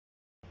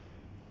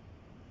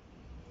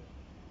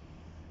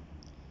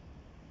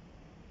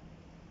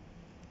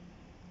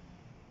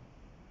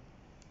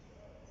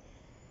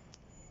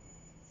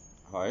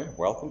Hi,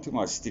 welcome to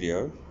my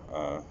studio.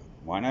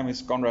 My name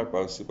is Conrad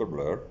by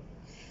Superblur,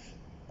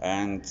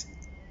 and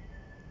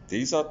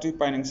these are two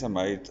paintings I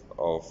made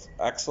of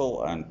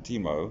Aksel and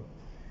Timo.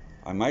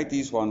 I made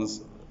these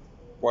ones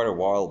quite a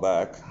while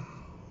back,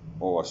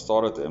 or I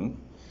started them,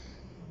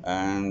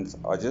 and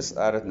I just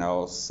added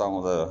now some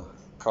of the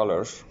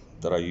colors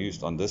that I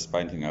used on this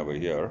painting over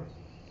here.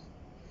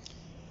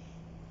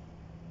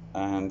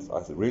 And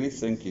I really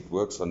think it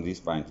works on these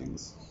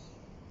paintings.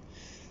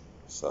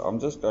 So I'm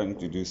just going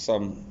to do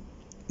some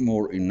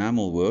more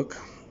enamel work.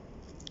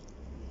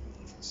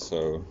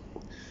 So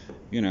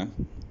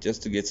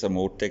just to get some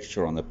more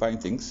texture on the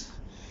paintings,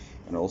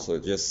 and also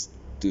just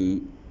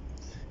to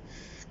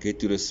get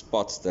to the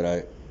spots that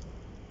I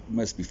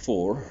missed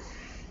before.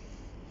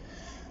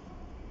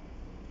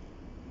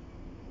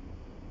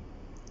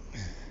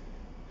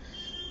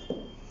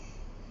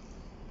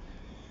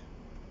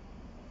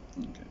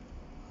 Okay.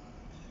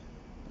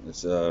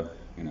 It's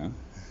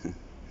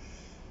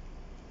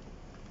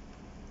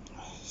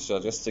so I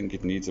just think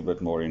it needs a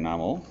bit more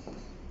enamel,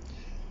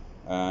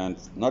 and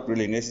not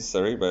really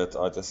necessary, but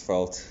I just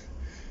felt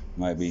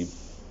maybe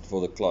for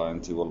the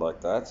client he will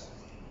like that.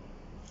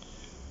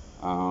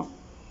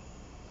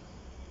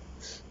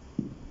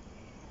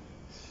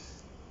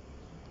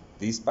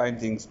 These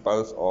paintings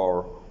both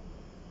are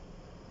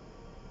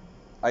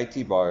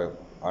 80 by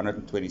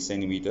 120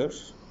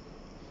 centimeters,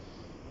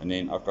 and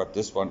then I've got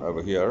this one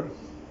over here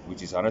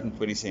which is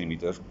 120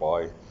 centimeters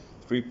by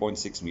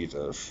 3.6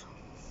 meters.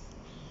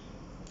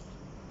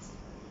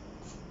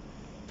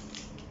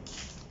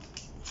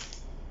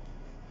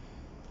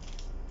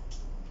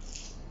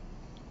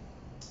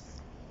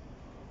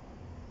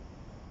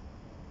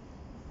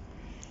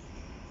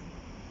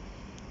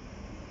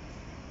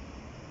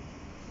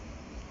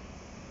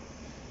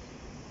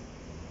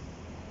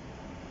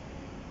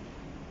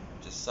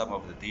 Just some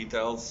of the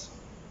details,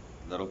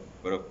 a little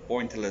bit of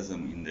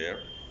pointillism in there.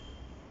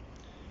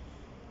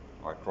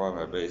 I try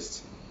my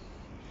best,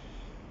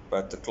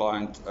 but the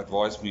client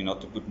advised me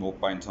not to put more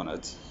paint on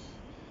it,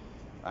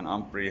 and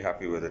I'm pretty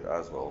happy with it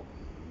as well.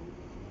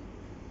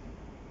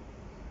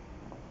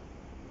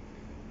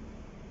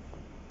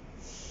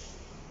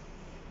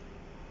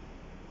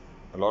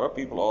 A lot of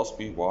people ask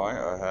me why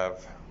I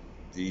have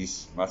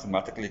these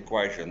mathematical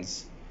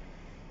equations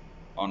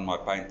on my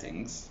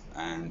paintings,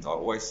 and I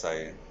always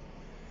say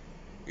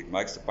it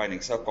makes the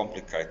painting so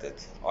complicated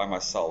I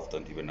myself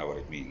don't even know what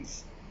it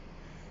means.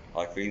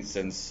 Like, for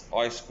instance,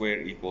 I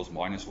squared equals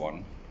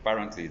 -1.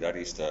 Apparently that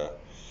is the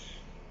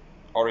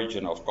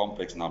origin of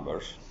complex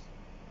numbers.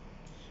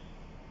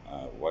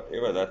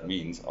 Whatever that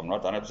means, I'm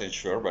not 100%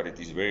 sure, but it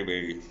is very,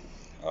 very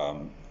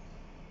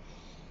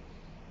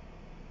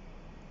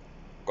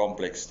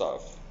complex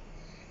stuff.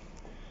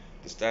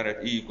 The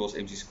standard E equals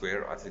mc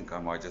squared, I think I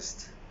might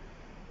just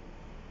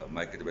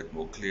make it a bit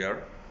more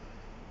clear.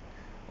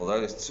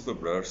 Although it's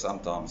Superblur,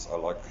 sometimes I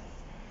like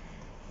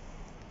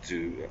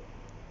to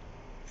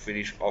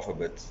finish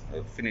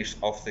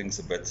off things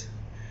a bit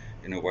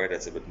in a way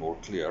that's a bit more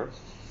clear.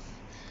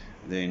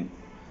 Then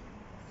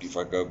if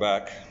I go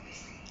back,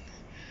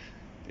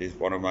 is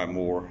one of my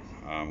more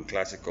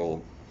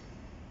classical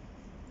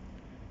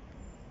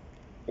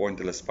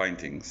pointillist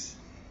paintings.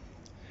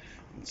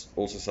 It's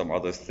also some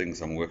other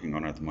things I'm working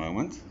on at the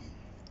moment.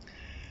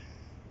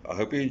 I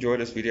hope you enjoyed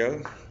this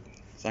video.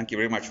 Thank you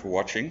very much for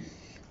watching,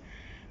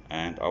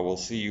 and I will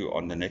see you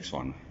on the next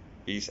one.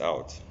 Peace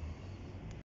out.